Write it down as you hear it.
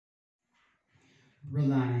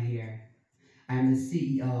Relana here. I'm the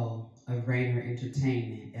CEO of Rayner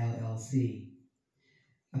Entertainment, LLC,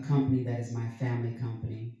 a company that is my family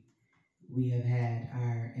company. We have had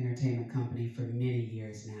our entertainment company for many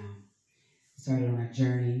years now. Started on a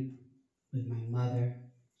journey with my mother,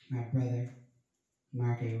 my brother,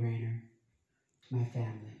 Mark A. Rayner, my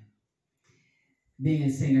family. Being a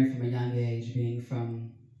singer from a young age, being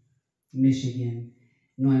from Michigan,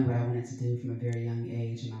 knowing what I wanted to do from a very young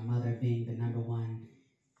age, and my mother being the number one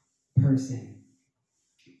person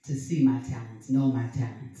to see my talents, know my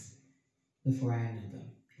talents before I knew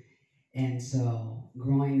them. And so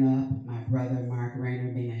growing up, my brother Mark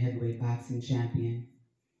Rayner being a heavyweight boxing champion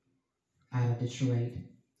out of Detroit,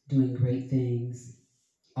 doing great things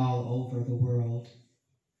all over the world.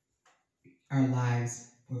 Our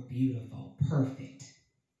lives were beautiful, perfect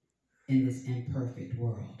in this imperfect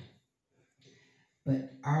world.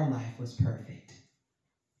 But our life was perfect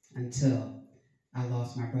until I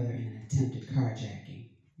lost my brother in an attempted carjacking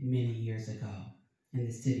many years ago in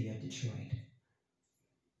the city of Detroit,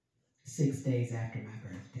 6 days after my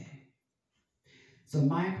birthday. So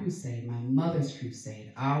my crusade, my mother's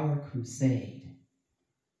crusade, our crusade,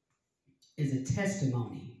 is a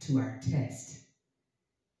testimony to our test.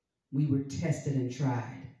 We were tested and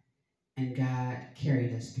tried, and God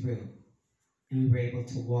carried us through, and we were able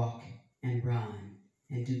to walk and run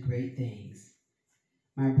and do great things.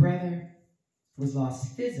 My brother was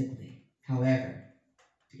lost physically. However,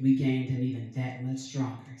 we gained him even that much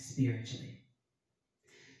stronger spiritually.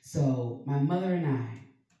 So my mother and I,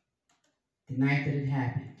 the night that it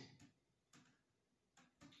happened,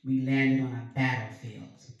 we landed on a battlefield.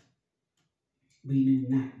 We knew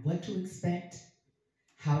not what to expect,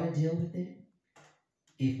 how to deal with it.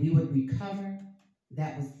 If we would recover,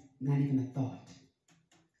 that was not even a thought.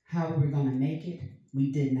 How we were going to make it,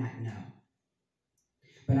 we did not know.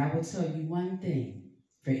 But I will tell you one thing,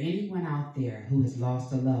 for anyone out there who has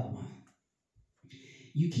lost a loved one,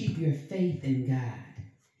 you keep your faith in God.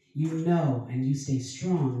 You know and you stay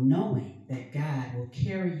strong knowing that God will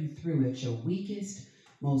carry you through at your weakest,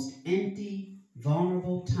 most empty,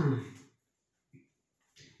 vulnerable time.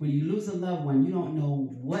 When you lose a loved one, you don't know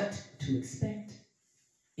what to expect.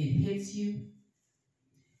 It hits you.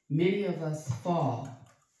 Many of us fall.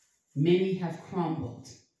 Many have crumbled.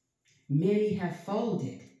 Many have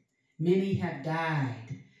folded. Many have died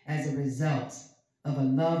as a result of a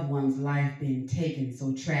loved one's life being taken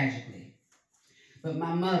so tragically. But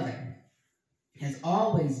my mother has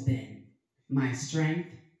always been my strength.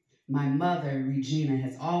 My mother, Regina,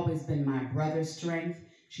 has always been my brother's strength.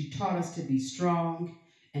 She taught us to be strong,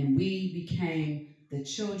 and we became the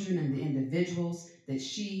children and the individuals that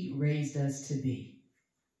she raised us to be,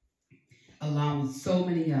 along with so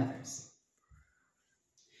many others.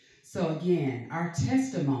 So again, our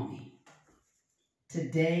testimony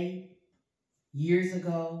today, years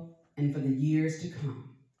ago, and for the years to come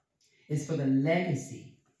is for the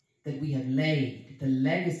legacy that we have laid, the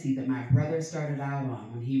legacy that my brother started out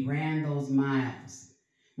on when he ran those miles,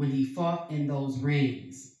 when he fought in those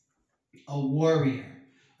rings, a warrior,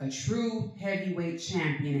 a true heavyweight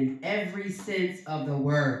champion in every sense of the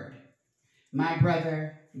word. My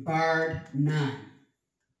brother barred none.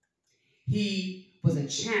 He was a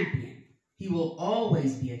champion. He will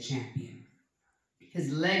always be a champion.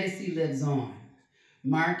 His legacy lives on.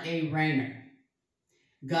 Mark A. Rayner,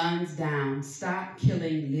 Guns Down, Stop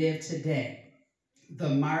Killing, Live Today. The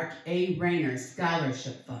Mark A. Rayner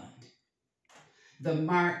Scholarship Fund. The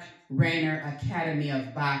Mark Rayner Academy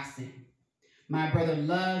of Boxing. My brother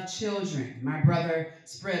loved children. My brother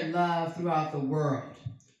spread love throughout the world,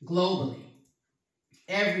 globally.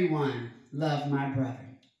 Everyone loved my brother,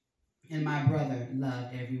 and my brother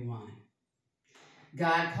loved everyone.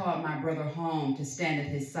 God called my brother home to stand at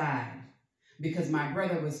his side because my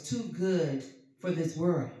brother was too good for this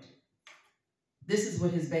world. This is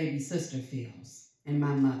what his baby sister feels, and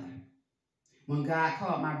my mother. When God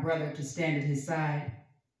called my brother to stand at his side,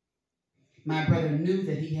 my brother knew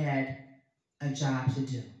that he had a job to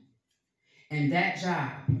do. And that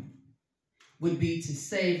job would be to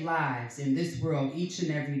save lives in this world each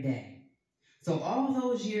and every day. So all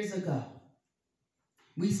those years ago,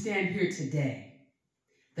 we stand here today.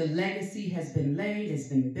 The legacy has been laid, has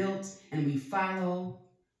been built, and we follow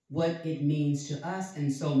what it means to us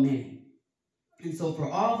and so many. And so for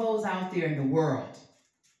all those out there in the world,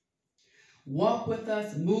 walk with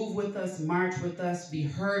us, move with us, march with us, be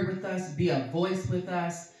heard with us, be a voice with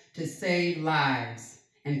us to save lives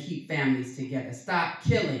and keep families together. Stop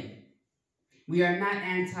killing. We are not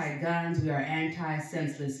anti-guns, we are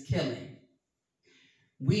anti-senseless killing.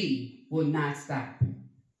 We will not stop.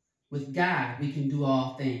 With God, we can do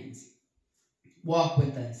all things. Walk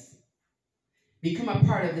with us. Become a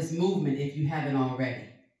part of this movement if you haven't already.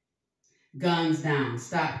 Guns Down,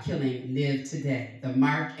 Stop Killing, Live Today, the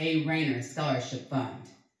Mark A. Rayner Scholarship Fund.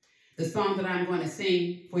 The song that I'm going to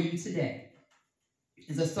sing for you today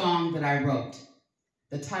is a song that I wrote.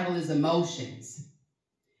 The title is Emotions.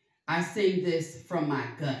 I sing this from my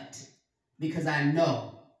gut because I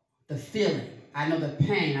know the feeling, I know the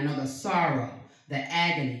pain, I know the sorrow, the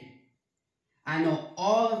agony. I know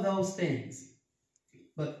all of those things.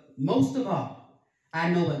 But most of all, I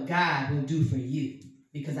know what God will do for you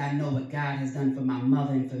because I know what God has done for my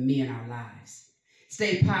mother and for me in our lives.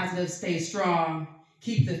 Stay positive, stay strong,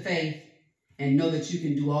 keep the faith, and know that you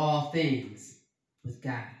can do all things with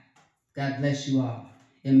God. God bless you all.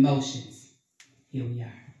 Emotions. Here we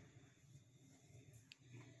are.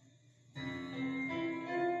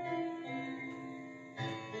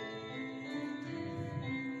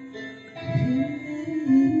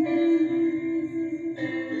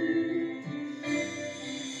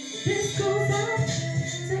 This goes out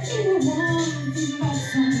to anyone who lost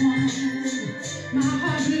someone. My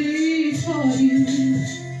heart bleeds for you,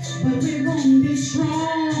 but we're gonna be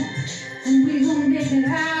strong, and we're gonna make it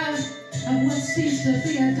out of what seems to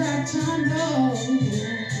be a dark tunnel.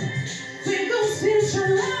 We're gonna stand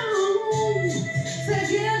strong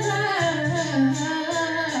together.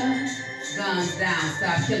 Guns down,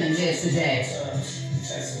 stop killing, live today.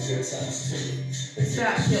 Had some good times too.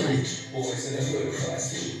 Stop killing. Boys in the hood cry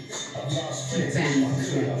too. I've lost friends in my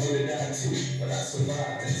hood, I would have died too. But I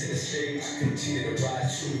survived, and to this day I continue to ride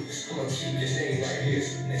true. I'm gonna keep your name right here,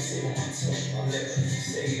 next name on my tongue. I'll never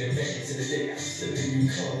say it in vain to the day I slip and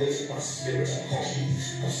you come. Live my spirit at home.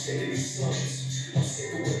 I'm sick of these slums. I'm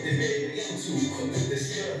sick of what they made me. I'm too quick with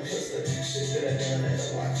this gun. Plus the shit that I done, I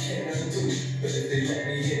know I can't undo. But if they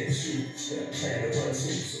let me in, you, then I plan to run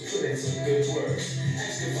too. So put in some good words.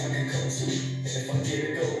 Ask if I can come too. And if I get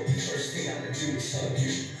it go, first thing I'ma do is hug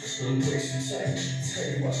you. Embrace you tight. Tell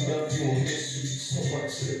you I love you and miss you so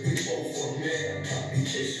much that we both for a minute. I'll probably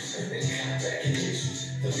kiss you. Then come back and hit you.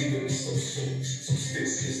 They'll be with me so soon. So still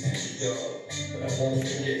kiss you, dog. But I won't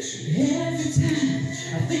forget you. Every time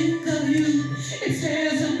I think of you, it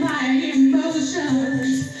tears up my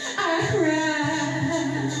emotions. I cry,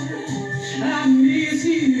 I miss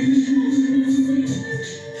you.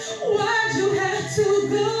 Why'd you have to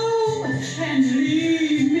go and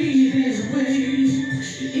leave me this way?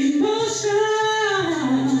 Emotions,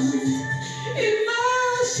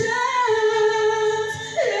 emotions,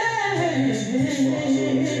 yeah.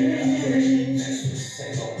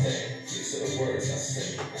 Same old thing. These are the words I say.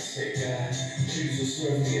 I say, God, please will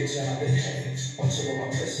serve me a job in heaven. Watch over my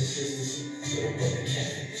precious sisters and little brother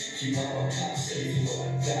Kevin. Keep my mom pop safe, you know I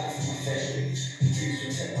die for my family. Please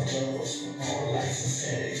protect my loved ones from all lights and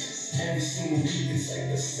headaches. Every single week it's like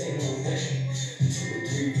the same old thing. 2 or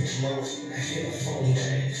 3 in the morning, I hear the phone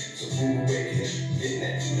ring. So rude awakening, getting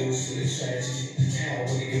that news to the tragedy. How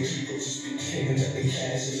when good people just became another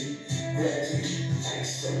casualty. Gradually, I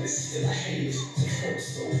accept it, still I hate it. It hurts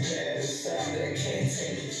so bad inside that I can't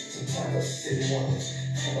take it. Sometimes I sit and wonder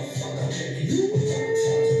how the fuck I make it. With other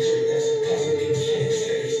times I break down, probably can't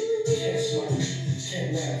take it. Can't smile, can't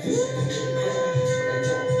laugh, cause I don't cry. But I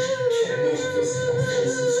don't, can't move, cause I'm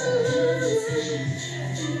feeling sometimes.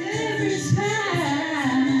 Every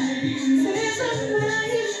time, there's a my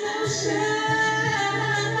emotions.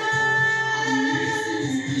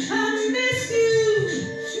 I miss you,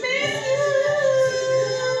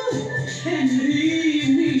 and leave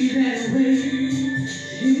me that way.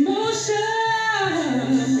 Emotions,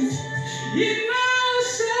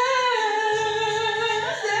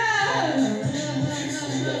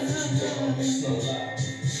 It's no lie,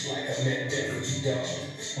 it's like I meant that with you, dog.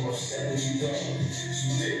 I'm upset with you, dog.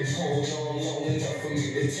 You didn't hold on long enough for me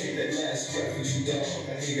to take that last breath with you, dog.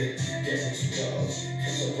 I need to get with you, dog.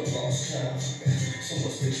 Catch up with lost time. So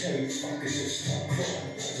much to tell you if I could just stop crying.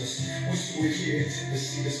 I just wish you were here to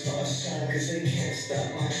see the stars shine, cause they can't stop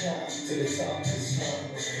my climb to the top this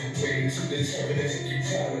time. Way too determined to make you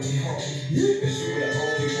proud of me, homie. Cause you were the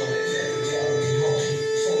only one that never doubted me, homie.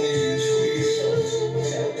 It's only you true yourself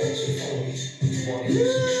without that you phony. You wanna hear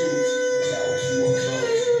some truth without you on phone.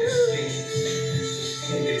 It stings. Just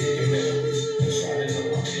think of your memories and try to know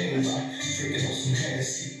my pain by drinking on some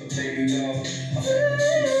Hennessy. But baby, dog, I feel like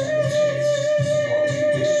two simultaneous. So wanna be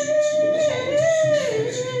with you. You were the only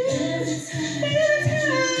true friend.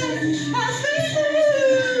 I think of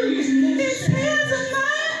you, it tears up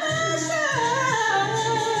my emotions.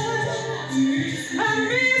 I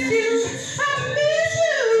miss you,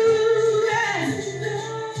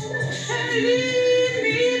 and leave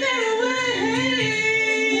me that way.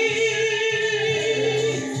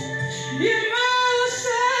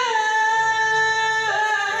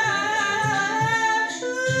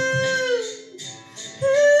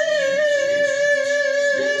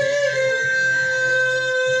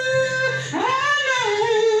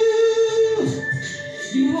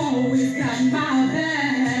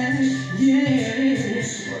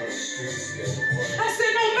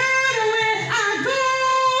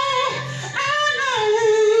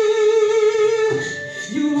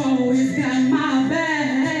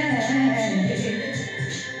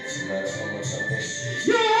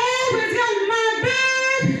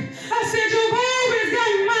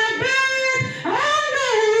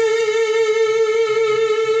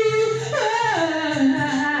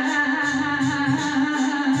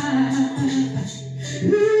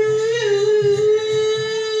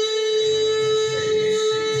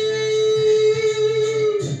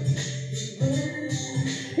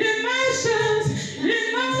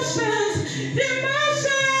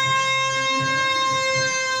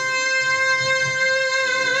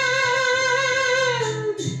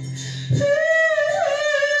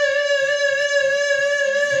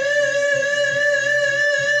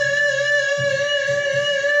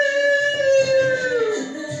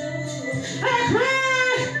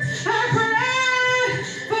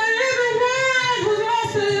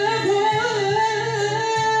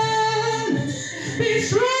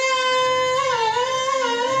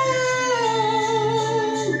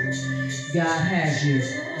 God has you.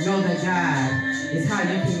 Know that God is how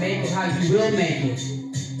you can make it, how you will make it.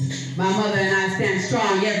 My mother and I stand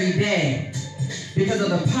strong every day because of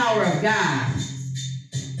the power of God.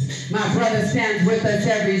 My brother stands with us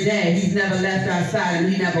every day. He's never left our side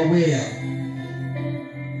and he never will.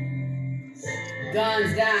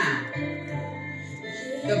 Guns down.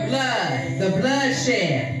 The blood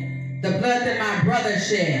shed, the blood that my brother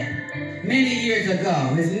shed many years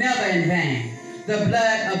ago is never in vain. The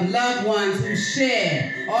blood of loved ones who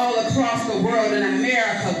shed all across the world, in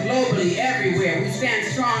America, globally, everywhere. We stand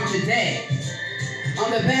strong today. On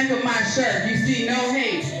the back of my shirt, you see no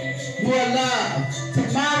hate, more love.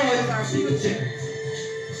 Tomorrow is our future.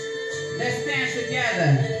 Let's stand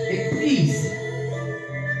together in peace,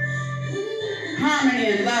 harmony,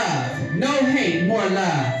 and love. No hate, more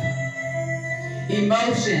love.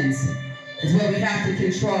 Emotions is what we have to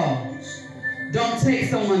control. Don't take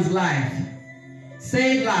someone's life.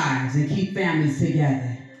 Save lives and keep families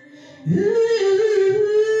together. Emotions.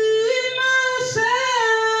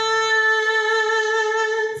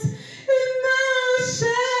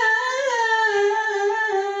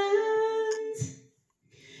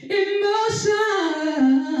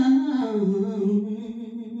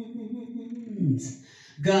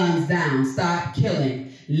 Guns down. Stop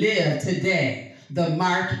killing. Live today. The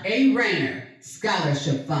Mark A. Rayner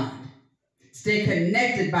Scholarship Fund. Stay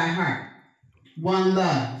connected by heart. One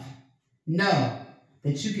love. Know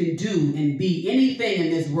that you can do and be anything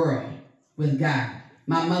in this world with God.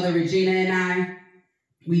 My mother Regina and I,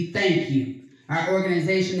 we thank you. Our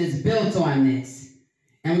organization is built on this.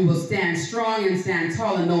 And we will stand strong and stand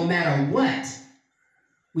tall, and no matter what,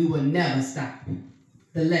 we will never stop.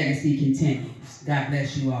 The legacy continues. God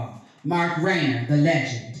bless you all. Mark Rayner, the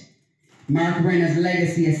legend. Mark Rayner's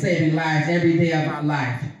legacy is saving lives every day of our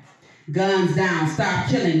life. Guns down, stop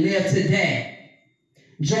killing, live today.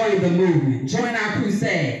 Join the movement. Join our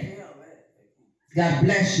crusade. God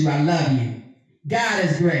bless you. I love you. God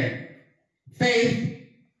is great. Faith,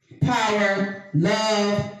 power,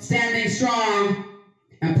 love, standing strong,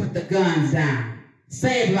 and put the guns down.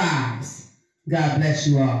 Save lives. God bless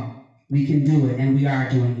you all. We can do it, and we are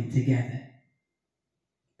doing it together.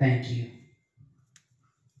 Thank you.